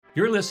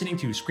You're listening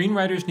to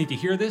Screenwriters Need to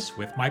Hear This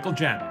with Michael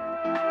Jamin.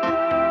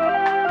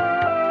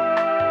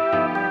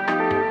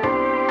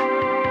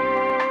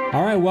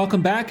 All right,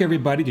 welcome back,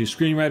 everybody, to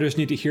Screenwriters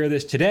Need to Hear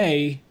This.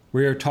 Today,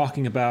 we're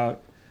talking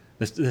about,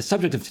 the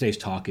subject of today's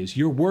talk is,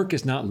 your work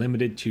is not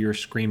limited to your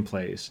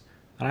screenplays.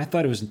 And I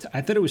thought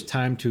it was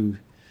time to,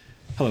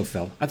 hello,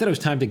 Phil. I thought it was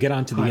time to get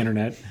onto the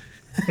internet.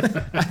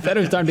 I thought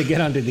it was time to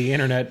get onto the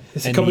internet.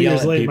 It's a couple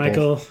years late,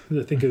 Michael.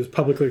 I think it was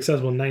publicly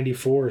accessible in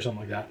 94 or something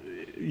like that.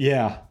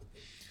 Yeah.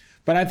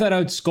 But I thought I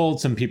would scold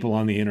some people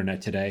on the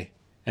internet today.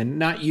 And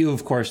not you,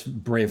 of course,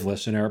 brave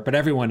listener, but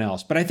everyone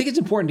else. But I think it's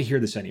important to hear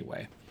this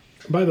anyway.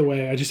 By the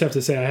way, I just have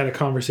to say I had a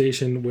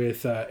conversation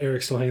with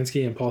Eric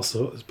Stolhansky and Paul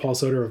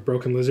Soder of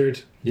Broken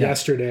Lizard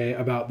yesterday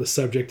about the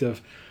subject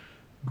of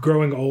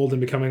growing old and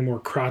becoming more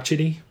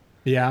crotchety.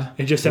 Yeah.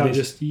 And just how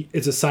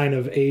it's a sign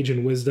of age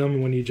and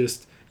wisdom when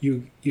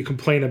you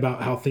complain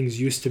about how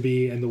things used to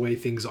be and the way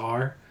things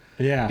are.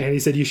 Yeah. And he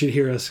said, you should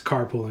hear us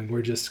carpooling.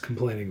 We're just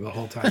complaining the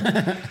whole time.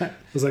 I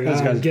was like,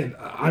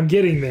 I'm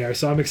getting there.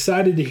 So I'm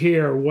excited to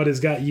hear what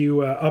has got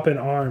you up in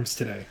arms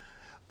today.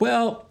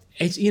 Well,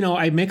 it's,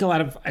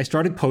 I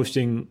started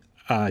posting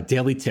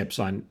daily tips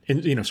on,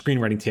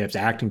 screenwriting tips,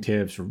 acting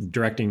tips,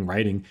 directing,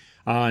 writing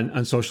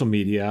on social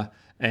media,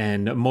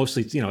 and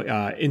mostly,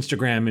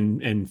 Instagram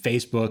and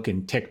Facebook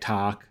and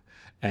TikTok.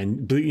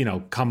 And,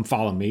 come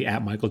follow me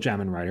at Michael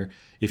Jamin Writer.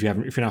 If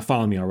you're not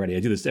following me already, I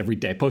do this every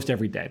day. I post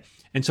every day.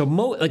 And so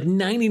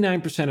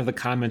 99% of the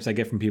comments I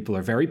get from people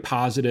are very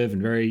positive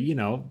and very,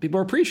 people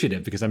are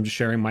appreciative because I'm just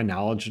sharing my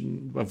knowledge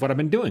of what I've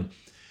been doing.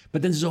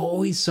 But then there's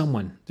always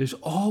someone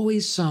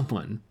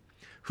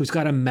who's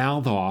got a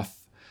mouth off,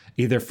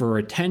 either for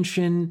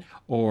attention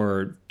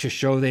or to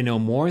show they know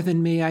more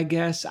than me, I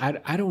guess.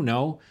 I don't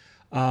know.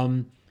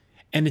 And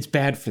it's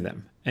bad for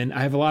them. And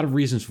I have a lot of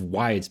reasons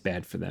why it's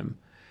bad for them.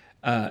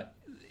 I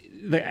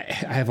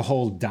have a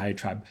whole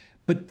diatribe,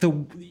 but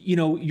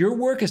your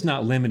work is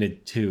not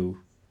limited to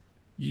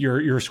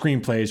your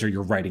screenplays or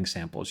your writing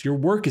samples. Your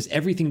work is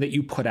everything that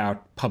you put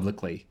out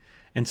publicly.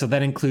 And so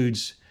that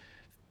includes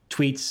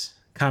tweets,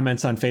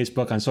 comments on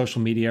Facebook, on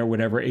social media, or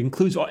whatever. It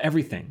includes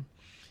everything.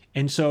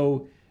 And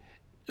so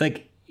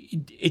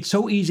it's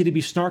so easy to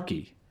be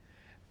snarky,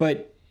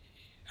 but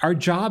our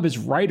job as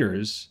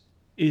writers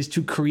is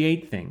to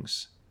create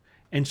things.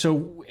 And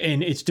so,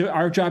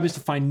 our job is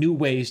to find new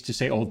ways to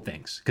say old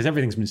things, because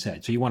everything's been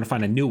said. So you want to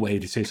find a new way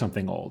to say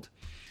something old.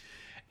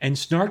 And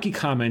snarky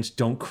comments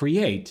don't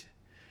create,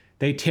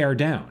 they tear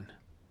down.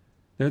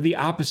 They're the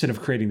opposite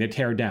of creating, they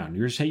tear down.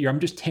 You're saying,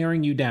 I'm just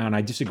tearing you down.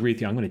 I disagree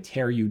with you. I'm going to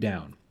tear you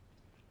down.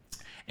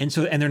 And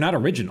they're not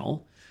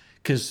original,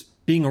 because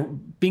being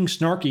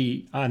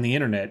snarky on the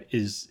internet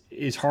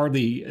is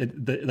hardly,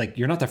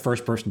 you're not the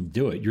first person to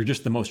do it. You're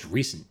just the most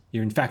recent.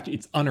 In fact,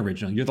 it's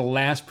unoriginal. You're the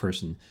last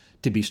person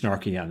to be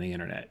snarky on the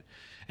internet.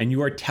 And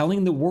you are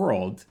telling the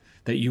world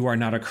that you are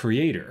not a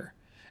creator.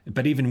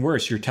 But even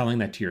worse, you're telling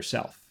that to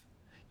yourself.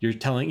 You're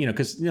telling,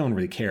 because no one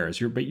really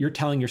cares. But you're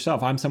telling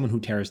yourself, I'm someone who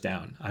tears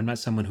down. I'm not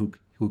someone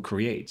who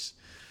creates.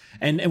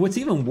 And what's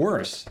even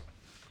worse,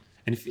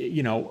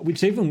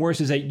 what's even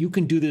worse is that you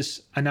can do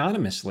this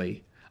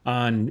anonymously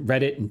on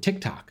Reddit and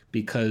TikTok,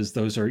 because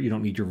you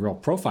don't need your real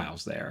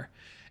profiles there.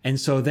 And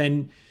so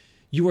then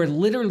you are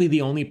literally the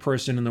only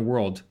person in the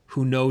world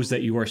who knows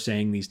that you are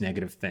saying these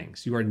negative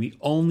things. You are the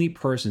only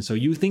person. So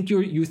you think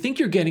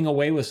you're getting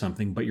away with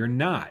something, but you're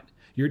not.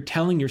 You're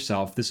telling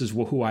yourself, this is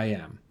who I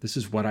am. This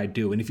is what I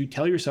do. And if you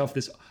tell yourself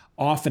this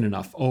often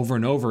enough, over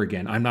and over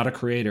again, I'm not a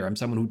creator, I'm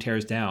someone who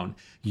tears down,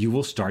 you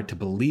will start to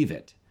believe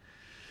it.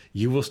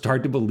 You will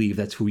start to believe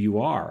that's who you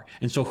are.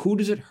 And so who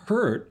does it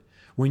hurt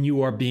when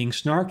you are being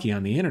snarky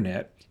on the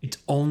internet? It's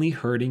only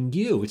hurting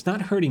you. It's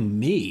not hurting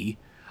me.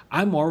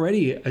 I'm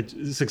already a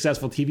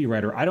successful TV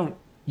writer.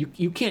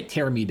 You can't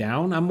tear me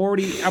down. I'm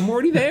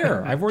already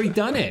there. I've already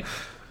done it.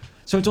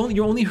 So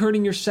you're only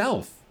hurting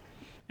yourself.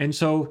 And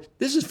so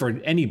this is for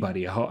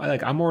anybody.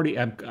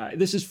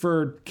 This is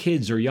for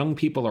kids or young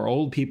people or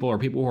old people or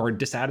people who are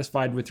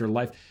dissatisfied with their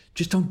life.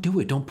 Just don't do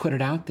it. Don't put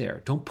it out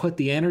there. Don't put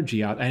the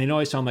energy out. And I know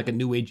I sound like a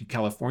new age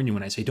Californian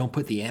when I say don't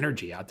put the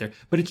energy out there,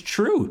 but it's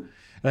true.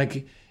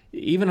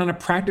 Even on a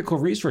practical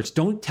resource,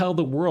 don't tell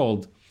the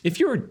world. If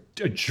you're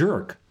a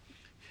jerk,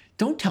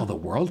 don't tell the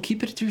world.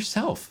 Keep it to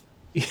yourself.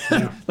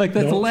 Yeah.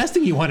 The last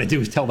thing you want to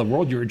do is tell the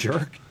world you're a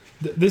jerk.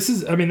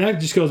 That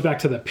just goes back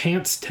to the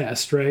pants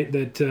test, right?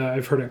 That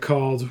I've heard it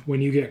called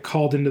when you get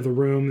called into the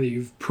room, that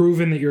you've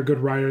proven that you're a good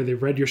writer,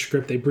 they've read your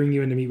script, they bring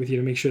you in to meet with you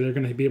to make sure they're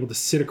going to be able to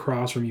sit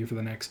across from you for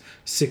the next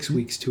 6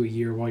 weeks to a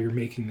year while you're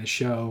making the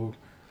show.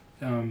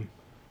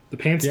 The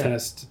pants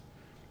test,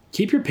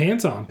 keep your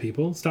pants on,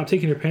 people. Stop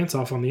taking your pants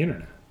off on the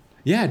internet.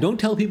 Yeah, don't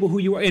tell people who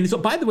you are. And so,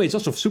 by the way, it's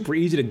also super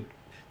easy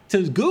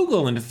to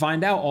Google and to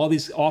find out all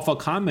these awful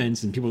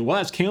comments and people, well,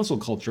 that's cancel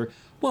culture.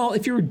 Well,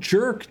 if you're a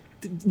jerk,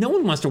 no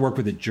one wants to work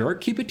with a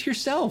jerk. Keep it to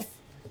yourself.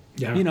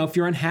 Yeah. If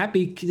you're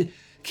unhappy,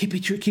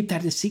 keep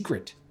that a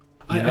secret.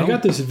 I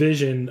got this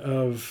vision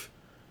of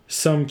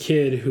some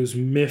kid who's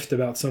miffed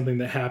about something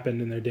that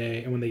happened in their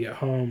day, and when they get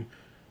home,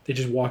 they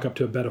just walk up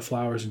to a bed of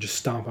flowers and just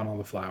stomp on all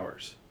the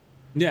flowers.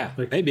 Yeah,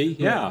 maybe.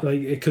 Yeah.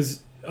 Like,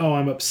 because,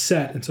 I'm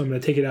upset, and so I'm going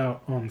to take it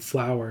out on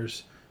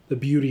flowers. The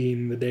beauty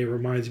in the day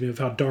reminds me of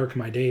how dark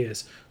my day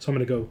is. So I'm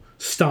going to go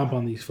stomp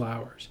on these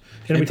flowers.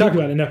 And we talked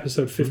about it in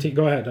episode 15.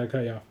 Go ahead. I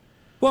cut you off.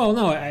 Well,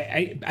 no,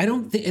 I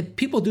don't think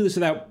people do this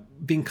without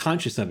being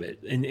conscious of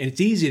it. And it's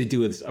easy to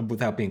do it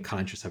without being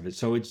conscious of it.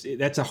 So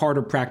that's a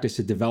harder practice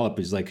to develop,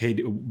 is like, hey,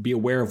 be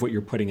aware of what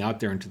you're putting out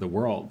there into the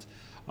world.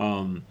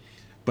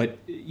 But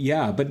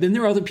then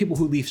there are other people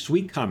who leave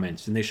sweet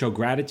comments and they show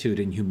gratitude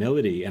and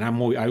humility. And I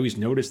always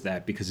notice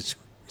that, because it's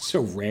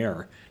so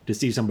rare to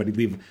see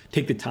somebody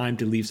take the time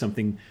to leave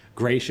something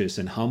gracious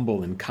and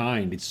humble and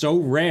kind. It's so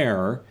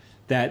rare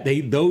that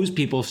those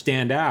people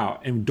stand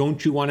out. And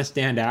don't you want to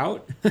stand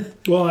out?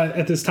 Well,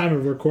 at this time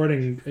of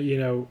recording,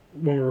 when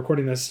we're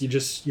recording this,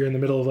 you're in the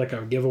middle of like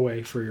a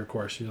giveaway for your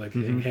course. You're like,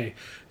 hey,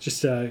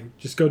 just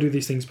go do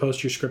these things,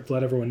 post your script,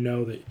 let everyone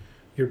know that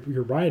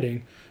you're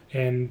writing,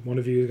 and one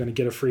of you is going to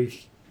get a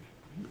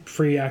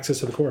free access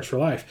to the course for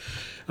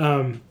life.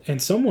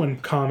 And someone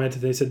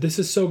commented, they said, "This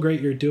is so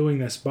great you're doing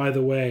this. By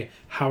the way,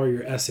 how are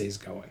your essays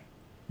going?"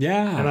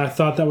 Yeah. And I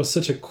thought that was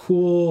such a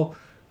cool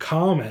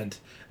comment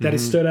that it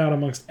stood out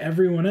amongst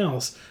everyone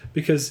else,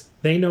 because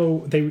they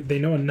know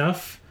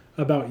enough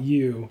about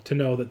you to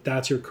know that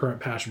that's your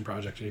current passion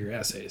project, or your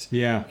essays.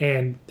 Yeah.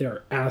 And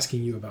they're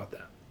asking you about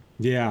that.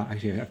 Yeah,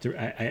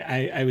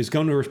 I was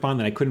going to respond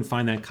that I couldn't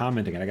find that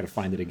comment again. I got to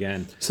find it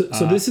again. So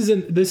this is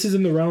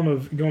in the realm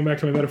of, going back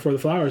to my metaphor of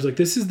the flowers. Like,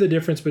 this is the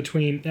difference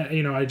between,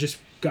 I just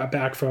got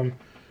back from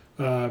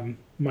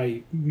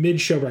my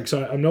mid-show break.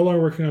 So I'm no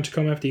longer working on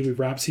Tacoma FD. We've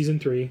wrapped season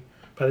 3.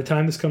 By the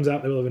time this comes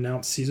out, they will have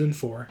announced season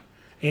 4.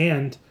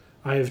 And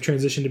I have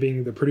transitioned to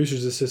being the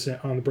producer's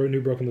assistant on the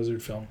new Broken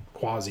Lizard film,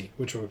 Quasi,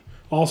 which will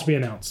also be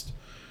announced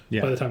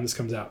by the time this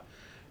comes out.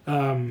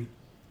 And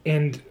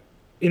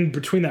in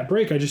between that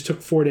break, I just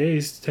took 4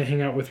 days to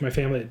hang out with my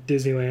family at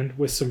Disneyland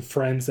with some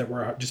friends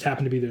that just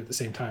happened to be there at the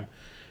same time.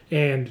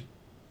 And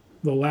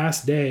the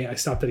last day, I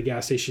stopped at a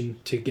gas station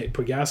to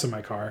put gas in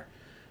my car,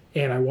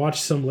 and I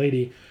watched some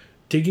lady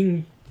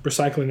digging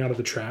recycling out of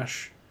the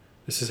trash.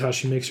 This is how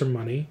she makes her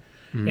money.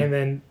 And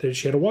then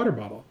she had a water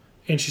bottle,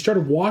 and she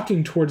started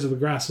walking towards the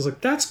grass. I was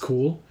like, that's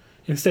cool.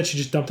 Instead, she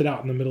just dumped it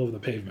out in the middle of the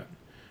pavement.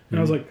 And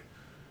I was like,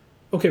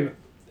 okay,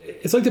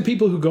 it's like the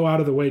people who go out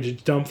of the way to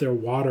dump their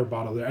water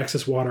bottle, their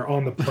excess water,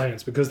 on the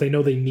plants because they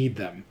know they need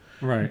them.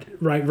 Right.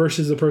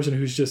 Versus the person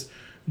who's just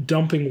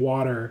dumping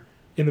water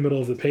in the middle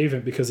of the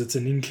pavement because it's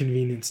an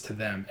inconvenience to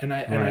them. And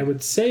I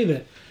would say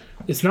that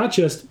it's not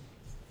just,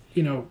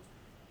 you're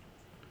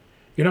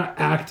not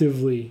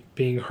actively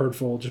being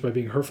hurtful just by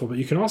being hurtful, but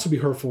you can also be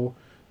hurtful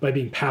by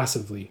being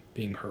passively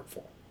being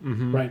hurtful.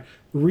 Right?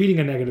 Reading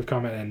a negative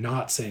comment and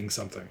not saying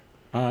something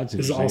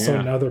is also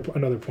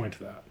another point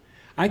to that.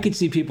 I could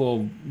see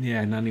people,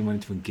 not even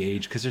wanting to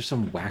engage because there's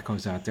some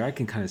wackos out there. I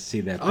can kind of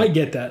see that. I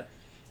get that.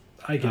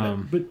 I get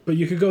it. But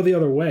you could go the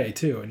other way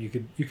too, and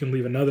you can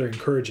leave another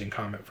encouraging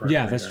comment for.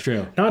 Yeah, that's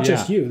true. Not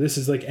just you. This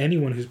is like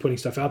anyone who's putting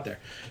stuff out there,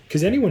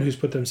 because anyone who's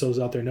put themselves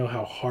out there know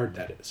how hard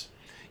that is.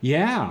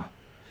 Yeah.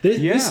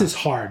 This is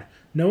hard.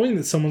 Knowing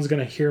that someone's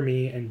going to hear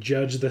me and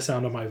judge the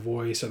sound of my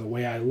voice or the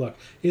way I look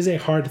is a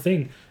hard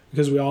thing,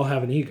 because we all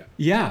have an ego.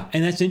 Yeah,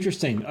 and that's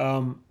interesting.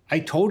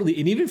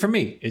 And even for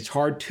me, it's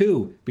hard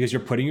too, because you're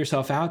putting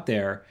yourself out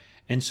there.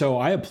 And so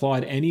I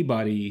applaud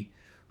anybody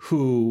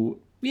who,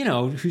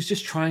 who's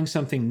just trying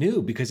something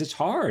new, because it's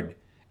hard.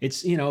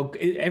 It's,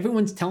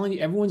 everyone's telling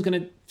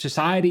you,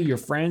 society, your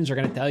friends are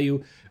going to tell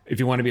you, if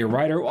you want to be a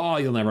writer,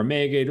 you'll never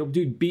make it.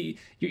 Dude,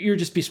 you're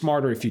just be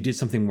smarter if you did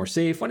something more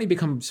safe. Why don't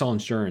you sell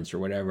insurance or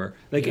whatever?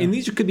 And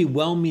these could be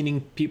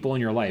well-meaning people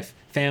in your life,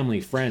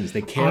 family, friends.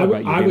 They care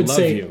about you. They love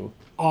you.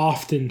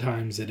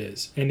 Oftentimes it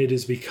is, and it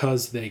is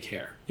because they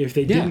care. If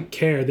they didn't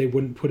care, they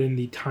wouldn't put in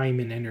the time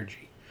and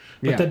energy.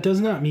 But that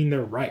does not mean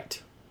they're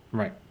right.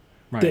 Right.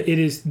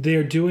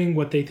 They're doing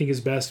what they think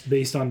is best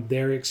based on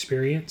their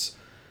experience.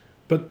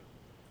 But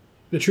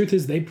the truth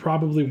is, they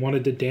probably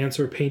wanted to dance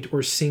or paint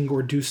or sing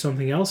or do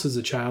something else as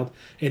a child,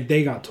 and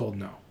they got told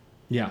no.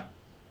 Yeah.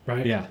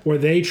 Right? Yeah. Or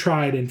they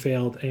tried and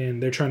failed,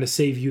 and they're trying to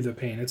save you the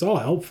pain. It's all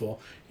helpful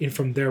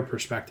from their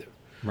perspective.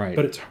 Right.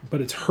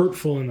 But it's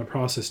hurtful in the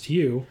process to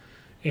you.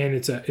 And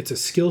it's a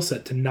skill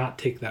set to not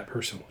take that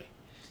personally.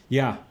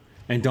 Yeah,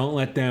 and don't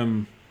let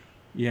them.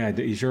 Yeah,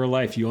 it's your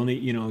life. You only,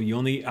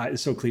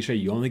 it's so cliche.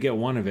 You only get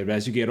one of it. But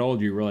as you get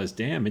older, you realize,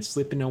 damn, it's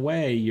slipping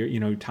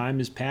away.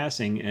 Time is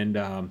passing,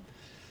 and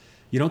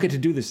you don't get to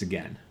do this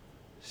again.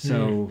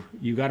 So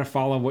you got to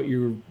follow what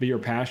your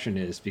passion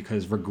is,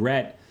 because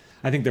regret.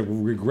 I think the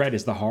regret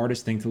is the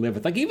hardest thing to live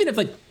with. Like, even if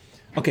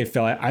okay,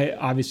 Phil,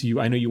 I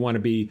know you want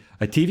to be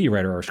a TV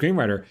writer or a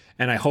screenwriter,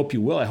 and I hope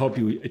you will. I hope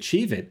you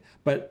achieve it,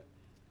 but.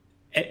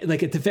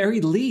 At the very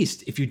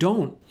least, if you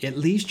don't, at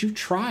least you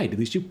tried. At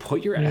least you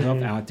put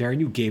yourself out there and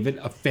you gave it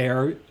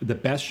the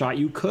best shot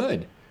you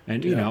could.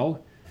 And,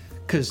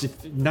 because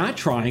not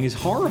trying is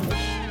horrible.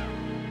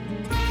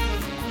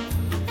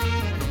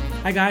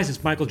 Hi, guys.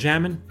 It's Michael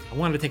Jamin. I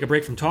wanted to take a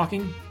break from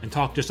talking and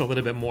talk just a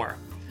little bit more.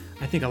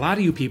 I think a lot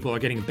of you people are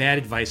getting bad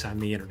advice on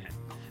the internet.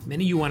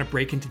 Many of you want to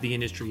break into the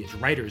industry as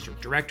writers or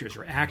directors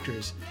or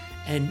actors,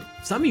 and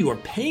some of you are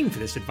paying for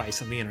this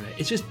advice on the internet.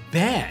 It's just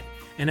bad.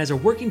 And as a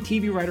working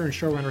TV writer and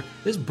showrunner,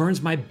 this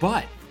burns my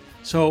butt.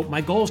 So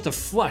my goal is to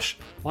flush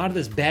a lot of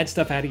this bad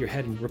stuff out of your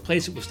head and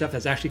replace it with stuff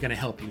that's actually going to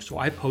help you. So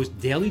I post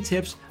daily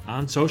tips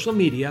on social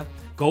media.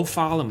 Go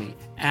follow me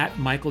at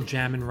Michael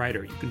Jamin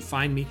Writer. You can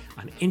find me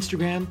on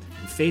Instagram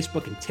and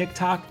Facebook and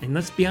TikTok. And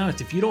let's be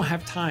honest, if you don't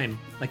have time,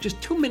 like just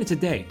 2 minutes a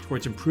day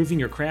towards improving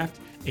your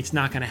craft, it's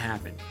not going to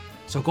happen.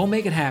 So go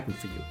make it happen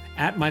for you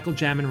at Michael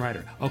Jamin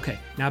Writer. Okay,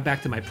 now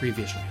back to my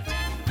previous rant.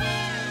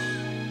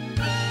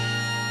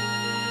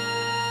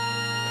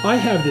 I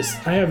have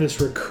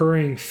this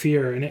recurring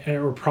fear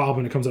or problem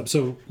when it comes up.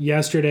 So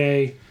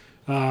yesterday,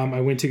 I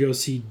went to go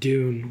see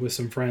Dune with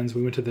some friends.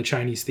 We went to the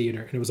Chinese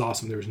theater, and it was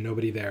awesome. There was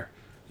nobody there.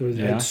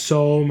 Had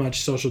so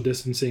much social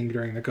distancing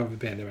during the COVID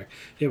pandemic.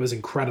 It was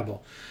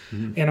incredible.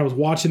 Mm-hmm. And I was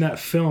watching that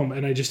film,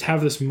 and I just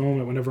have this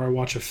moment whenever I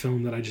watch a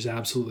film that I just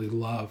absolutely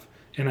love,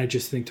 and I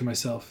just think to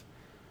myself,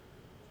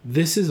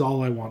 this is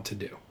all I want to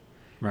do.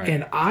 Right.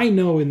 And I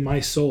know in my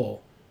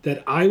soul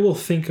that I will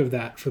think of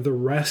that for the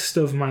rest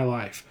of my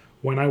life.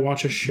 When I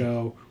watch a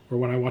show or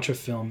when I watch a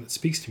film that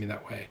speaks to me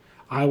that way,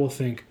 I will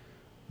think,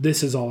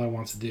 this is all I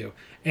want to do.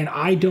 And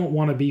I don't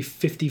want to be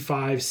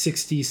 55,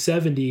 60,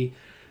 70,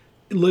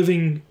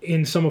 living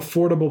in some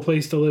affordable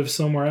place to live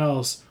somewhere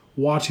else,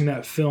 watching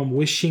that film,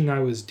 wishing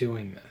I was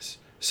doing this.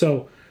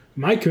 So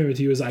my commitment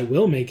to you is I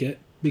will make it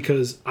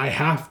because I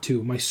have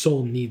to. My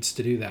soul needs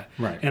to do that.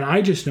 Right. And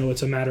I just know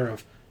it's a matter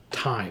of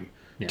time.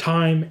 Yeah.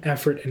 Time,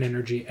 effort, and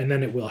energy, and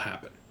then it will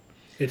happen.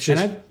 It's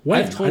just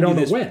when. I don't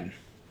know when.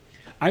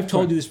 I've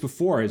told you this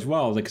before as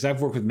well, because I've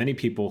worked with many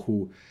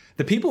people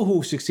the people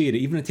who succeed,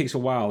 even if it takes a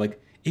while,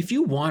 like if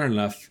you want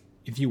enough,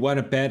 if you want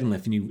it bad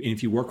enough, and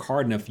if you work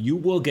hard enough, you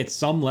will get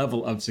some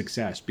level of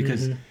success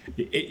because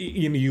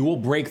you will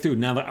break through.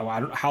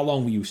 Now, how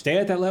long will you stay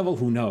at that level?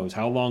 Who knows?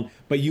 How long?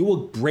 But you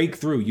will break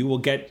through. You will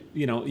get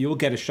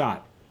a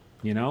shot.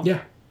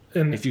 Yeah.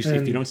 And if you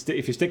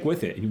stick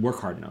with it and you work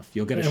hard enough,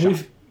 you'll get a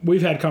shot.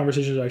 We've had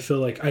conversations. I feel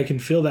like I can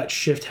feel that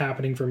shift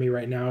happening for me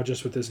right now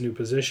just with this new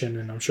position.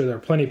 And I'm sure there are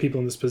plenty of people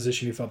in this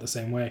position who felt the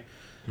same way.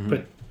 Mm-hmm.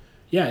 But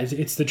yeah,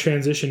 it's the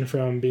transition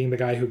from being the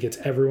guy who gets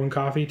everyone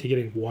coffee to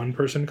getting one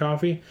person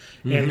coffee.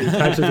 And the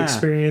types of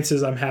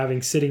experiences I'm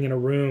having sitting in a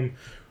room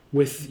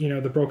with,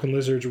 the Broken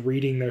Lizards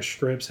reading their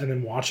scripts and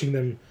then watching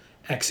them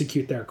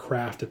execute their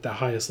craft at the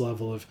highest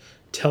level of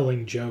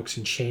telling jokes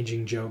and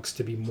changing jokes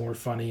to be more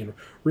funny and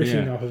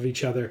riffing off of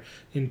each other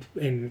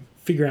and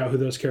figuring out who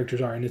those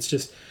characters are. And it's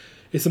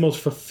the most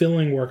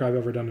fulfilling work I've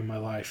ever done in my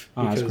life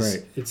because that's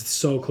great. It's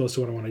so close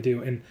to what I want to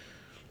do. And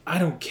I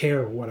don't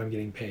care what I'm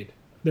getting paid.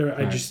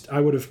 I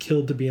would have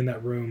killed to be in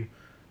that room,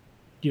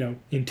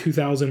 in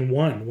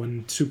 2001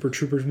 when Super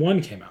Troopers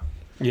 1 came out.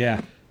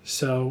 Yeah.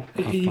 So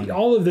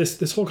all of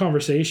this whole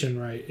conversation,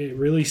 right, it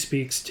really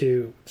speaks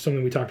to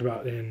something we talked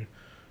about in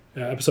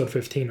episode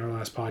 15, our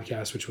last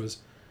podcast, which was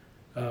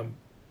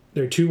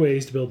there are two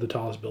ways to build the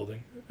tallest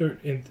building.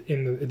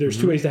 There's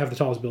two ways to have the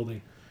tallest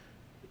building.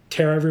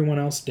 Tear everyone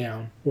else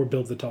down or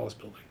build the tallest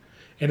building.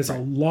 And it's a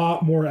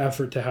lot more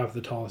effort to have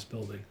the tallest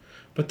building.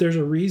 But there's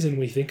a reason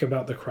we think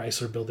about the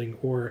Chrysler Building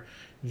or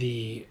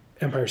the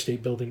Empire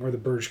State Building or the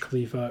Burj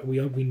Khalifa.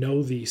 We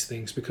know these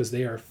things because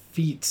they are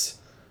feats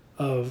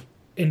of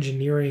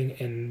engineering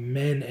and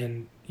men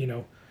and,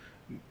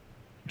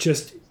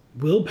 just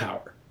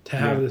willpower to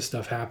have this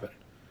stuff happen.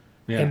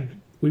 Yeah.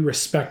 And we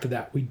respect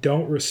that. We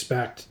don't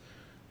respect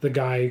the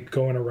guy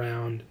going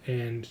around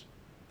and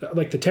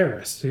like the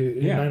terrorists in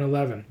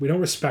 9/11. We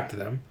don't respect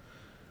them.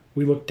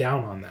 We look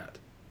down on that.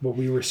 But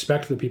we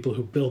respect the people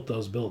who built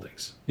those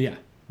buildings. Yeah,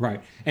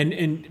 right. And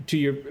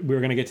we were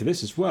going to get to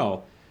this as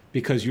well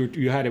because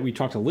we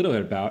talked a little bit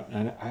about,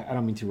 and I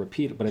don't mean to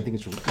repeat it, but I think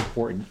it's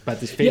important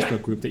about this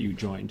Facebook group that you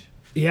joined.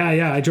 Yeah.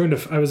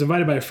 I was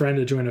invited by a friend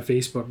to join a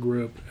Facebook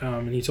group,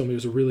 and he told me it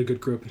was a really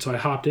good group, and so I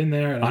hopped in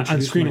there and I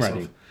introduced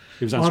myself.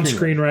 It was on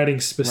screenwriting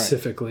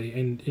specifically,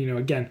 and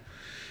again.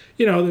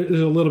 There's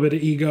a little bit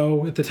of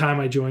ego at the time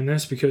I joined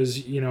this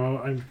because,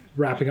 I'm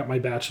wrapping up my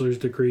bachelor's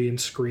degree in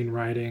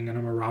screenwriting and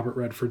I'm a Robert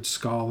Redford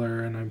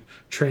scholar and I'm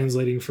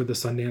translating for the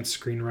Sundance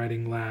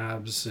Screenwriting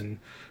Labs and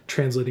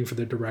translating for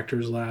the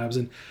Directors Labs.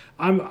 And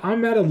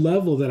I'm at a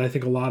level that I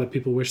think a lot of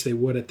people wish they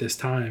would at this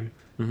time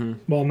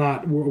while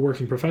not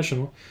working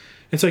professional.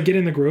 And so I get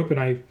in the group and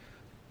I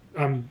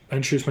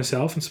introduce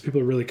myself and some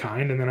people are really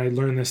kind. And then I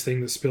learn this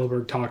thing that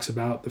Spielberg talks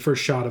about. The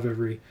first shot of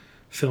every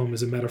film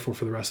is a metaphor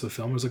for the rest of the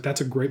film. I was like,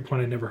 that's a great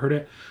point. I never heard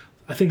it.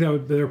 I think there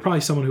were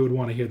probably someone who would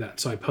want to hear that.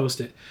 So I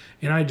post it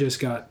and I just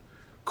got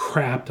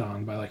crapped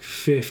on by like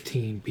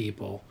 15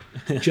 people.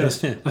 I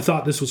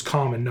thought this was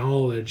common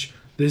knowledge.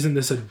 Isn't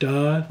this a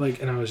duh?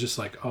 And I was just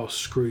like, oh,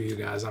 screw you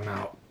guys. I'm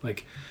out.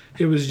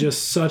 It was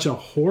just such a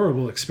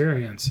horrible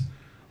experience.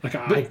 I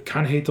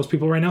kind of hate those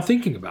people right now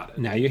thinking about it.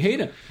 Now you hate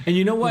them. And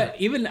you know what?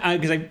 Even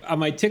because on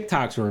my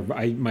TikToks or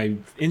my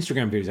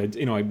Instagram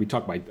videos, we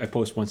talk about, I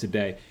post once a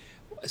day.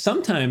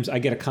 Sometimes I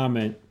get a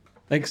comment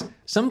Like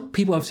some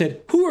people have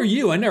said, "Who are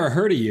you? I never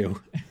heard of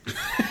you."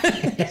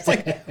 It's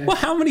like, well,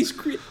 how many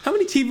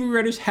TV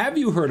writers have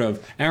you heard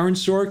of? Aaron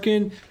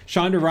Sorkin,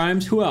 Shonda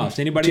Rhimes, who else?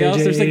 Anybody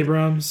else? J.J.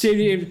 Abrams.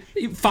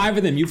 5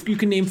 of them. You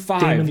can name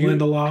 5. Damon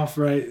Lindelof,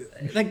 right?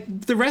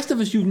 Like the rest of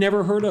us, you've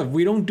never heard of.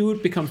 We don't do it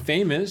to become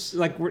famous.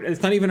 Like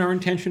it's not even our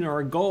intention or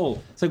our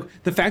goal. It's like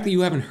the fact that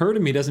you haven't heard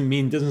of me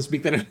doesn't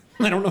speak that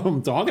I don't know what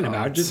I'm talking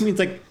about. It just means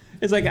like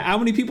it's like how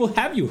many people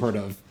have you heard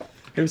of?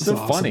 It was so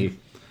funny.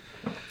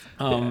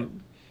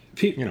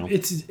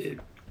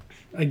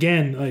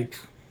 Again, like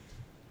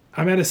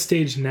I'm at a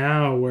stage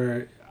now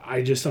where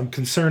I'm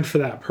concerned for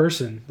that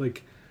person.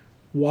 Like,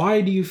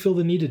 why do you feel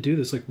the need to do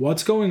this? Like,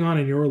 what's going on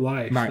in your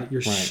life that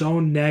you're so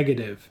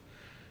negative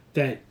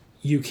that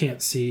you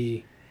can't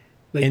see?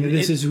 Like, and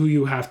this is who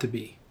you have to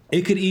be.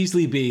 It could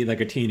easily be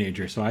like a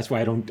teenager, so that's why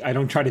I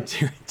don't try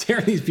to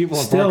tear these people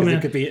apart because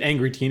it could be an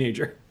angry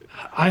teenager.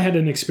 I had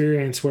an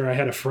experience where I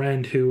had a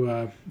friend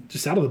who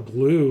just out of the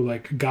blue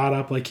like got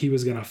up like he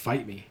was gonna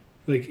fight me.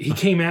 Like he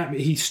came at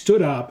me, he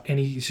stood up and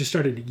he just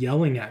started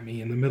yelling at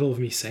me in the middle of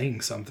me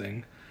saying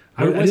something.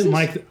 I didn't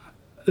like.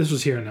 This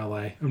was here in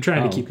LA. I'm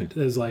trying to keep it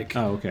as like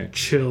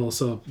chill,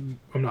 so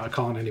I'm not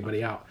calling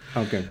anybody out.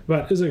 Okay.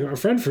 But it was like a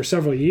friend for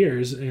several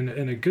years and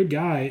a good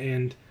guy,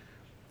 and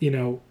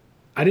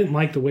I didn't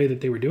like the way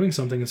that they were doing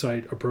something, and so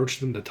I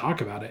approached them to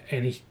talk about it.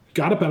 And he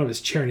got up out of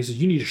his chair and he said,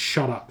 "You need to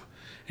shut up."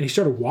 And he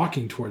started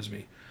walking towards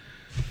me.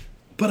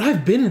 But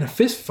I've been in a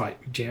fist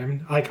fight,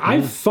 Jam. Like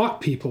I've fought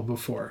people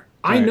before.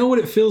 Right. I know what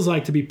it feels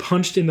like to be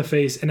punched in the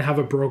face and have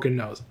a broken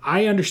nose.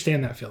 I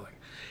understand that feeling.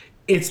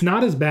 It's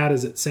not as bad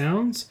as it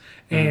sounds.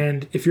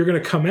 And if you're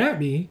going to come at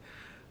me,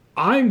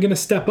 I'm going to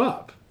step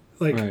up.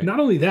 Like,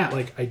 not only that,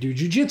 like I do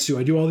jujitsu,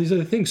 I do all these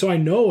other things. So I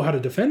know how to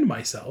defend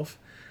myself.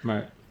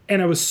 Right.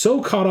 And I was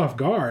so caught off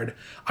guard.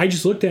 I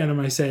just looked at him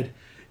and I said,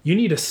 "You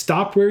need to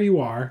stop where you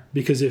are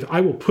because if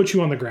I will put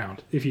you on the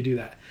ground if you do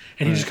that."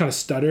 And he just kind of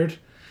stuttered.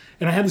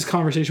 And I had this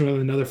conversation with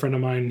another friend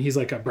of mine. He's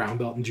like a brown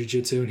belt in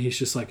jiu-jitsu. And he's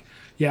just like,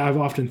 "Yeah, I've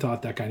often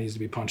thought that guy needs to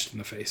be punched in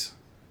the face."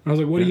 And I was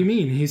like, "What do you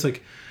mean?" And he's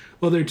like,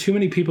 "Well, there are too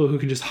many people who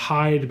can just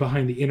hide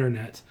behind the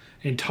internet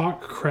and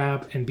talk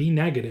crap and be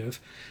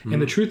negative.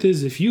 And the truth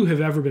is, if you have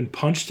ever been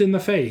punched in the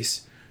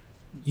face,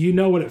 you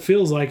know what it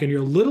feels like and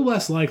you're a little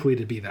less likely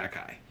to be that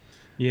guy."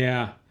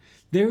 Yeah.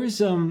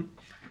 There's a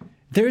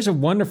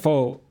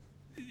wonderful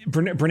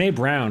Brene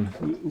Brown.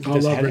 I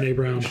love Brene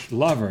Brown.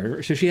 Love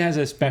her. So she has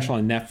a special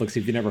on Netflix.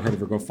 If you've never heard of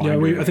her, go find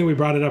her. I think we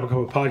brought it up a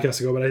couple of podcasts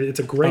ago, but it's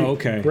a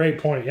great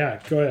point. Yeah,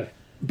 go ahead.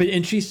 But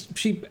and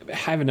she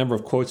have a number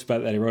of quotes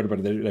about that I wrote about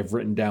it that I've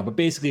written down. But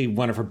basically,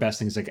 one of her best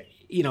things, like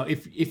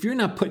if you're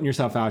not putting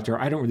yourself out there,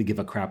 I don't really give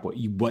a crap what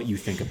you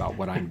think about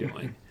what I'm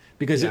doing.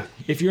 Because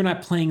if you're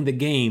not playing the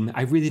game,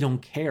 I really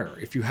don't care.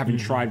 If you haven't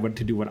tried what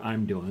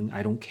I'm doing,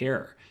 I don't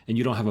care, and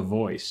you don't have a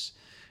voice.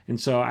 And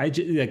so I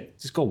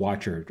just go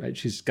watch her.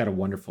 She has a lot of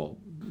wonderful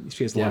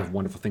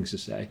things to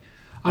say.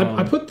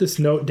 I put this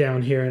note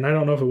down here, and I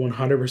don't know if it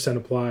 100%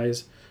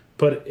 applies,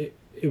 but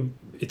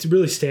it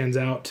really stands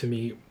out to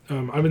me.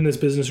 I'm in this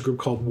business group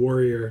called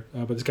Warrior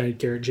by this guy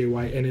Garrett J.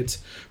 White, and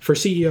it's for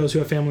CEOs who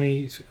have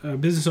families,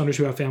 business owners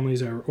who have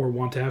families or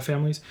want to have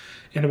families,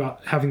 and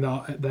about having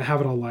the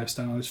have it all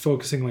lifestyle. It's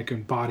focusing like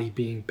on body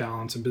being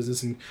balance in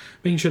business and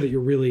making sure that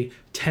you're really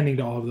tending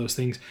to all of those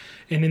things.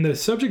 And in the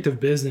subject of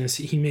business,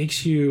 he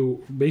makes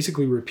you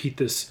basically repeat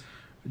this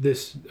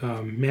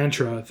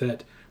mantra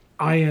that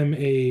I am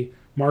a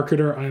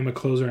marketer, I am a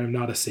closer, I am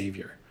not a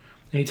savior.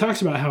 And he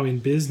talks about how in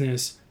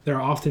business there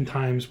are often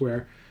times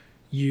where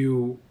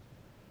you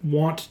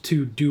want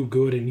to do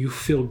good and you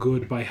feel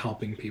good by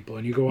helping people,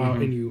 and you go out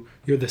and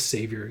you're the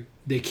savior.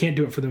 They can't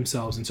do it for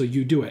themselves, and so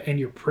you do it, and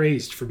you're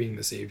praised for being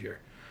the savior.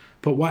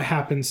 But what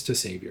happens to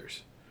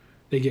saviors?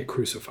 They get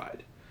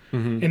crucified.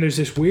 And there's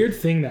this weird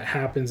thing that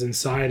happens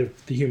inside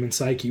of the human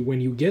psyche.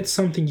 When you get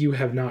something you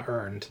have not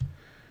earned,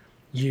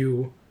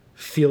 you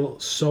feel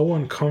so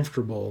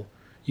uncomfortable,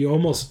 you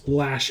almost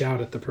lash out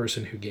at the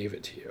person who gave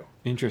it to you.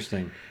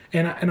 Interesting.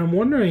 And I'm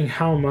wondering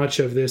how much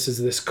of this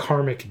is this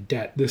karmic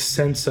debt, this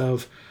sense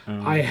of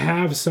I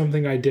have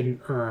something I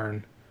didn't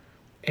earn,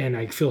 and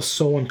I feel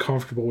so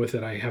uncomfortable with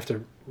it. I have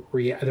to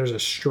react. There's a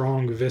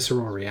strong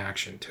visceral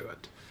reaction to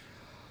it.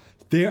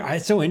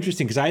 It's so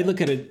interesting because I look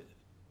at it.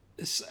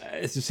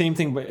 It's the same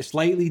thing, but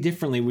slightly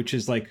differently, which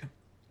is like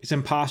it's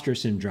imposter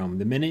syndrome.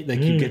 The minute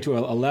you get to a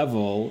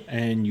level,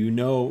 and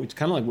it's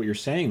kind of like what you're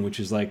saying, which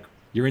is like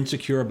you're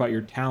insecure about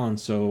your talent,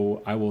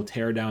 so I will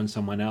tear down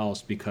someone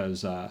else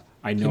because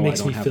I know I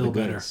don't have the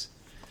goods.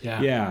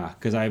 Yeah,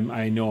 because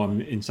I know I'm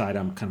inside.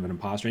 I'm kind of an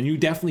imposter, and you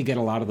definitely get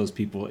a lot of those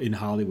people in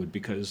Hollywood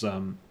because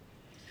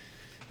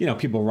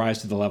people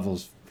rise to the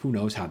levels. Who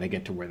knows how they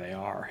get to where they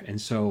are,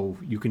 and so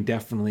you can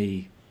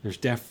definitely. There's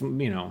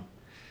definitely a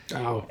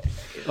lot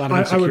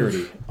of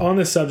insecurity. On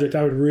this subject,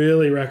 I would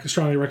really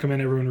strongly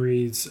recommend everyone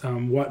reads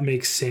What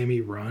Makes Sammy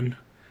Run,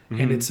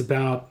 and it's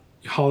about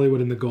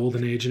Hollywood in the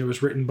golden age, and it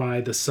was written by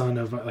the son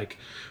of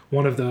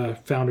one of the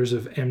founders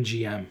of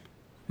MGM,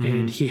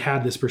 And he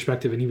had this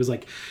perspective, and he was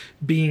like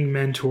being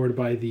mentored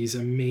by these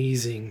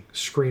amazing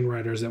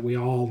screenwriters that we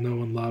all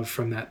know and love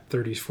from that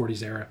 30s,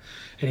 40s era.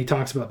 And he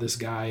talks about this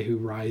guy who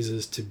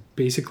rises to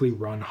basically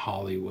run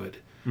Hollywood.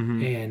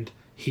 And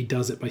he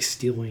does it by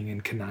stealing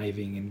and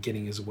conniving and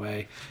getting his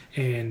way.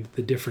 And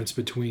the difference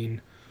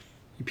between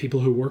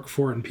people who work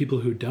for it and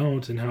people who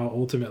don't, and how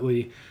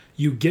ultimately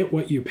you get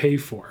what you pay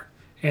for.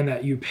 And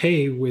that you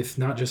pay with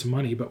not just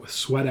money, but with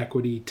sweat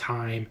equity,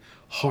 time,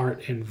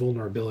 heart, and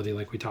vulnerability,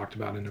 like we talked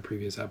about in a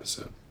previous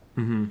episode.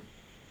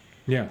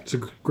 Yeah. It's a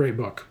great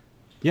book.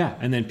 Yeah,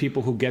 and then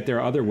people who get there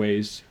other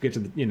ways get to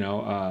the,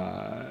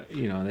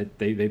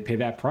 they pay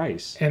that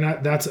price. And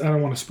that's, I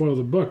don't want to spoil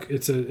the book.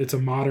 It's a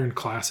modern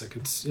classic.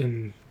 It's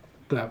in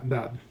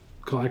that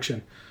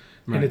collection,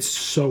 and it's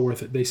so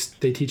worth it.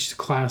 They teach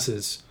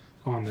classes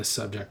on this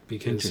subject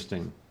because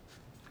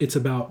it's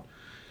about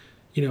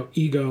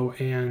ego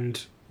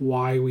and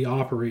why we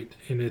operate,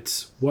 and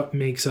it's what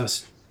makes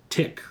us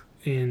tick,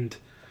 and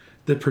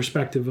the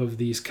perspective of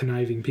these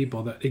conniving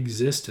people that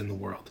exist in the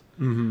world.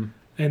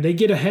 And they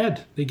get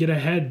ahead. They get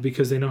ahead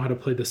because they know how to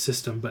play the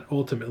system, but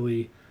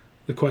ultimately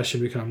the question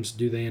becomes,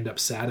 do they end up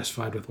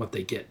satisfied with what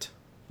they get?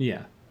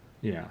 Yeah.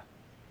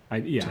 I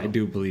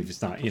do believe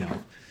it's not, you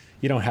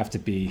don't have to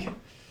be.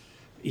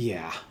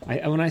 Yeah.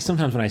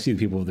 Sometimes when I see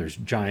people with their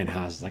giant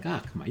houses, like,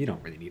 come on, you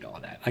don't really need all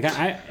of that.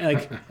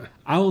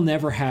 I will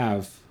never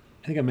have,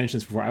 I think I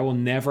mentioned this before, I will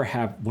never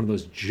have one of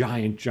those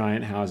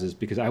giant houses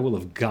because I will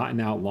have gotten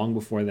out long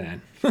before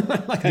then.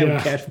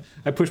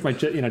 I push my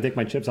take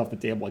my chips off the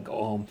table, I go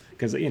home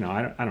because, I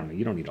don't know,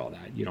 you don't need all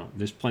that.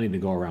 There's plenty to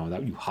go around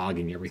without you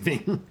hogging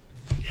everything.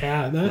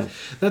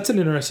 That's an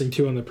interesting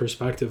too on the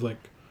perspective. Like,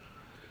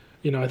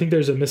 I think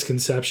there's a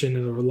misconception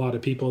in a lot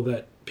of people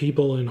that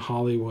people in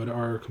Hollywood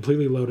are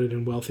completely loaded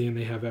and wealthy and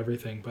they have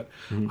everything. But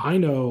I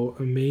know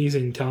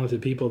amazing,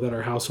 talented people that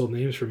are household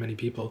names for many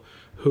people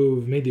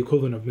who've made the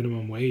equivalent of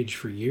minimum wage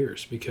for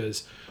years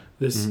because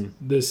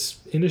this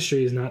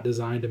industry is not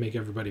designed to make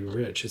everybody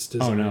rich. It's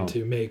designed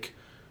to make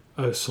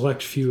a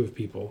select few of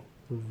people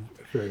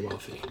very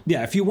wealthy.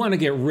 Yeah, if you want to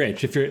get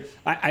rich,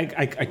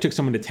 I took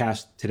someone to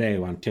task today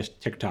on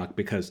TikTok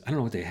because I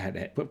don't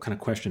know what kind of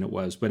question it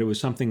was, but it was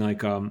something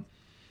like,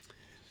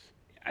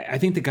 I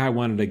think the guy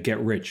wanted to get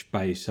rich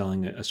by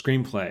selling a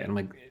screenplay. And I'm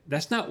like,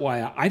 that's not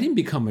why I didn't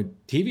become a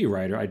TV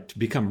writer. To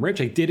become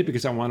rich, I did it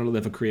because I wanted to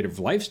live a creative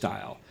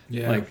lifestyle.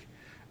 Yeah. Like,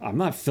 I'm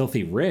not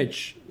filthy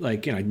rich.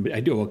 Like, I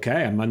do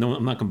okay. I'm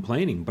not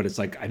complaining, but it's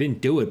like, I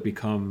didn't do it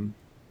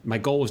my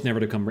goal was never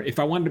to become rich. If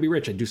I wanted to be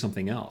rich, I'd do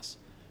something else.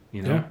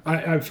 Yeah.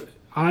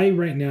 I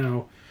right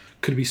now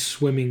could be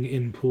swimming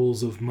in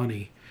pools of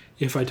money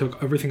if I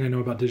took everything I know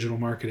about digital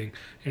marketing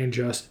and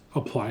just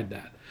applied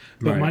that.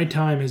 But my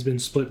time has been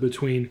split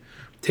between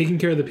taking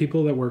care of the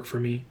people that work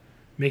for me,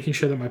 making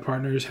sure that my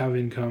partners have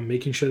income,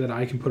 making sure that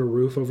I can put a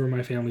roof over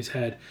my family's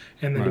head,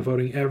 and then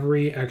devoting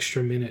every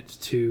extra minute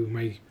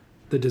to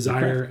the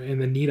desire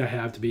and the need I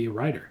have to be a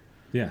writer.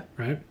 Yeah.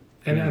 Right?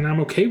 And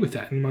I'm okay with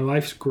that. And my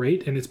life's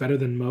great and it's better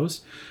than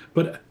most.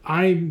 But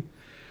I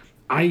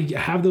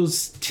have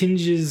those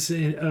twinges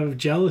of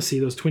jealousy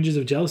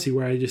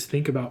where I just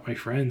think about my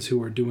friends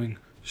who are doing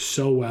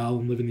so well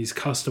and live in these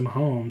custom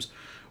homes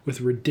with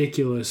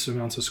ridiculous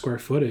amounts of square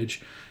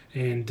footage.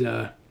 And,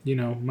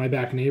 my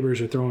back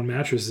neighbors are throwing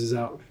mattresses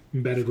out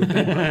embedded with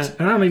bed bugs.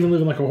 And I don't even live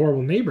in like a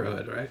horrible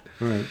neighborhood, right?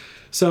 Right.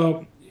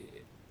 So,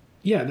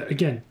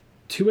 again,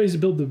 two ways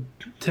to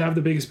have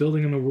the biggest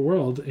building in the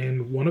world,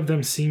 and one of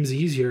them seems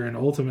easier and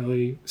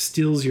ultimately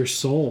steals your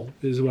soul,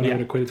 is what I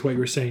would equate it to what you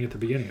were saying at the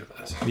beginning of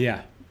this.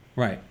 Yeah,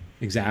 right.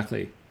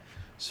 Exactly.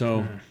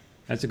 So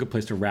that's a good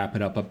place to wrap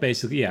it up. But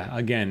basically,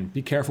 again,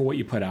 be careful what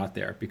you put out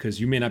there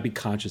because you may not be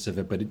conscious of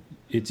it, but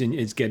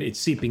it's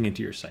seeping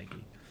into your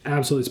psyche.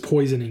 Absolutely. It's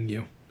poisoning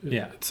you.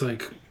 Yeah. It's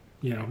like,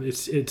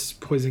 it's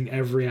poisoning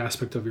every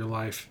aspect of your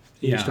life.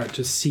 You start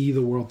to see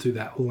the world through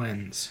that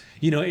lens.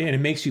 And it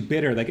makes you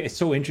bitter. Like, it's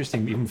so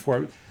interesting. Even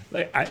before,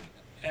 like, I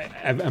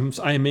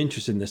am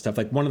interested in this stuff.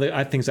 Like, one of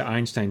the things that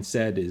Einstein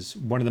said is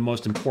one of the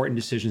most important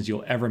decisions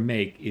you'll ever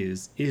make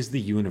is the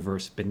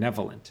universe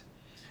benevolent?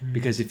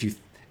 Because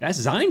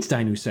that's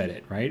Einstein who said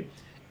it, right?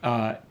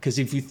 Because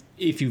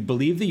if you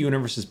believe the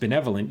universe is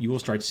benevolent, you will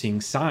start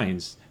seeing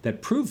signs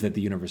that prove that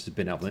the universe is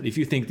benevolent. If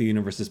you think the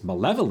universe is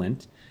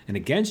malevolent and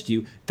against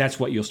you, that's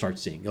what you'll start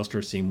seeing. You'll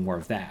start seeing more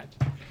of that.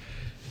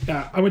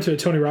 I went to a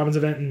Tony Robbins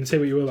event, and say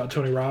what you will about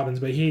Tony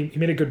Robbins, but he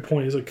made a good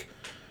point. He's like,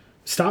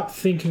 stop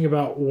thinking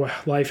about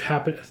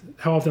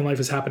how often life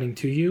is happening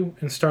to you,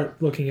 and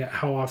start looking at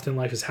how often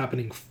life is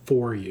happening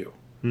for you,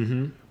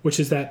 which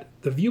is the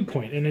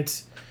viewpoint. And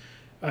it's,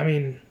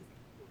 the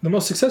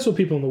most successful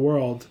people in the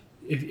world,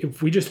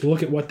 if we just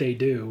look at what they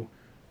do,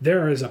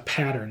 there is a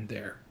pattern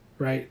there,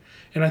 right?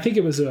 And I think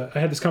it was I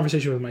had this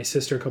conversation with my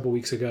sister a couple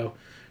weeks ago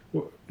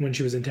when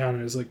she was in town,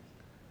 and it was like,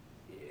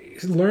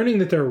 learning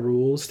that there are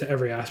rules to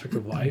every aspect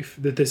of life,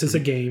 that this is a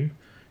game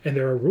and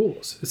there are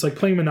rules. It's like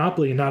playing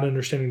Monopoly and not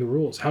understanding the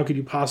rules. How could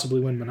you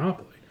possibly win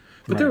Monopoly?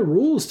 But there are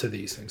rules to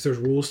these things. There's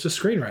rules to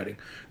screenwriting.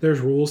 There's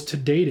rules to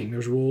dating.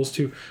 There's rules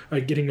to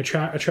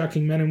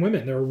attracting men and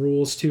women. There are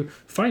rules to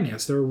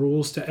finance. There are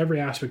rules to every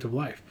aspect of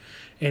life.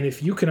 And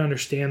if you can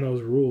understand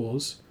those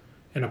rules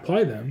and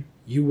apply them,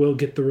 you will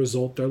get the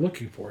result they're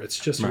looking for. It's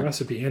just a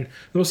recipe. And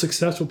the most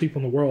successful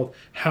people in the world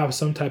have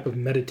some type of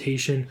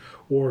meditation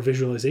or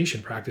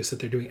visualization practice that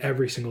they're doing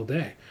every single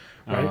day.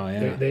 Right? Oh,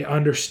 yeah. They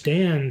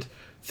understand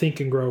Think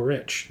and Grow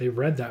Rich. They've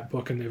read that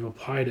book and they've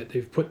applied it.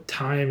 They've put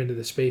time into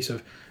the space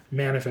of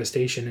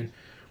manifestation. And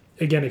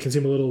again, it can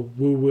seem a little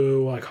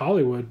woo-woo like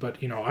Hollywood, but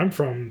I'm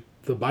from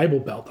the Bible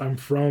Belt. I'm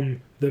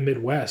from the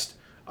Midwest.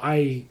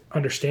 I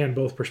understand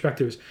both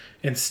perspectives,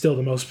 and still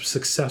the most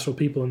successful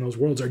people in those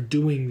worlds are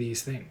doing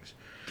these things.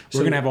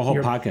 We're going to have a whole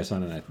podcast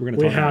on that.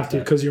 We have to,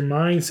 because your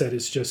mindset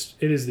is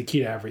it is the key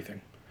to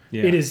everything.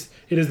 Yeah. It is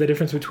the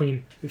difference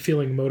between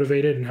feeling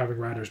motivated and having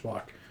writer's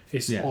block.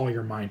 It's all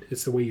your mind.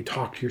 It's the way you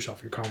talk to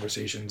yourself, your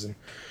conversations. And,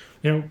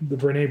 the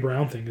Brene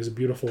Brown thing is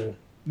beautiful.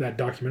 That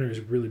documentary is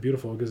really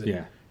beautiful because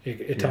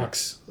it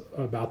talks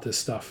about this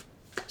stuff.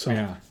 So.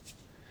 Yeah.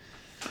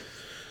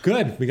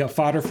 Good. We got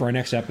fodder for our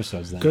next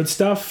episodes then. Good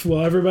stuff.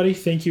 Well, everybody,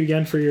 thank you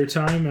again for your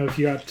time. If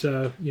you got,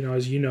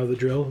 as you know the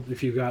drill,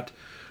 if you've got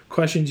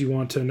questions, you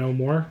want to know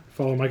more,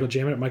 follow Michael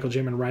Jamin at Michael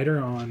Jamin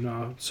Writer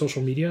on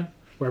social media,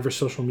 wherever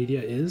social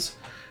media is.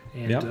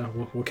 And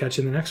we'll catch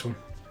you in the next one.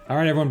 All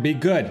right, everyone, be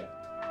good.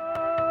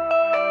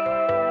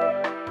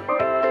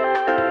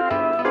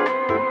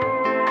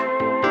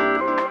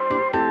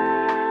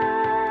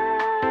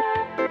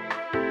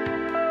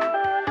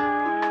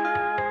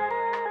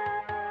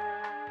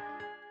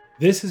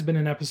 This has been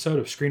an episode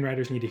of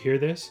Screenwriters Need to Hear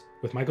This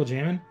with Michael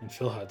Jamin and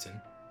Phil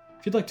Hudson.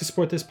 If you'd like to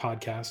support this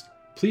podcast,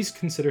 please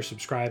consider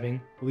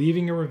subscribing,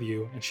 leaving a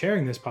review, and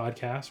sharing this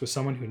podcast with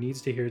someone who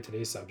needs to hear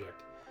today's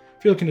subject.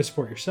 If you're looking to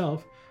support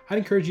yourself, I'd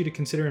encourage you to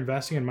consider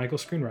investing in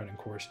Michael's screenwriting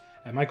course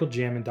at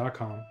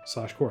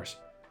michaeljamin.com/course.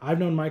 I've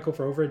known Michael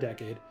for over a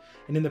decade,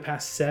 and in the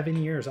past 7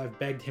 years, I've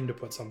begged him to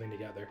put something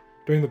together.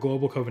 During the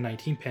global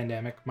COVID-19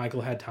 pandemic,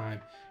 Michael had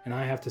time, and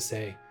I have to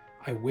say,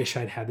 I wish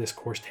I'd had this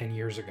course 10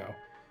 years ago.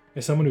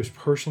 As someone who's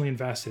personally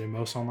invested in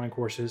most online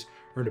courses,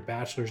 earned a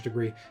bachelor's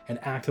degree, and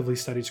actively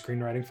studied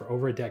screenwriting for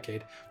over a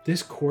decade,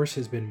 this course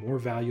has been more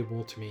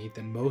valuable to me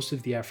than most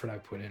of the effort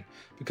I've put in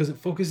because it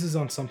focuses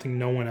on something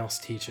no one else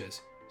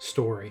teaches: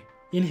 story.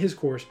 In his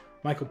course,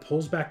 Michael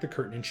pulls back the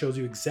curtain and shows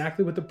you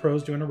exactly what the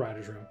pros do in a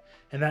writer's room,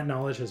 and that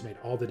knowledge has made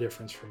all the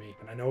difference for me,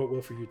 and I know it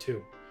will for you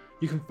too.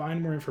 You can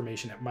find more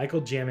information at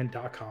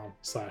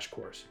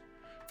michaeljamin.com/course.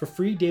 For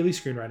free daily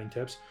screenwriting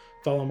tips,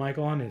 follow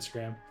Michael on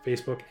Instagram,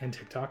 Facebook, and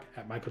TikTok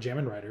at Michael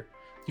Jamin Writer.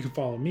 You can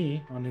follow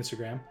me on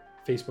Instagram,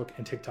 Facebook,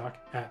 and TikTok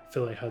at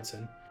Phil A.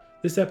 Hudson.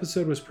 This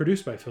episode was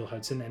produced by Phil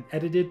Hudson and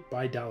edited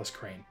by Dallas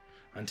Crane.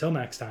 Until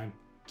next time,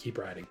 keep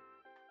writing.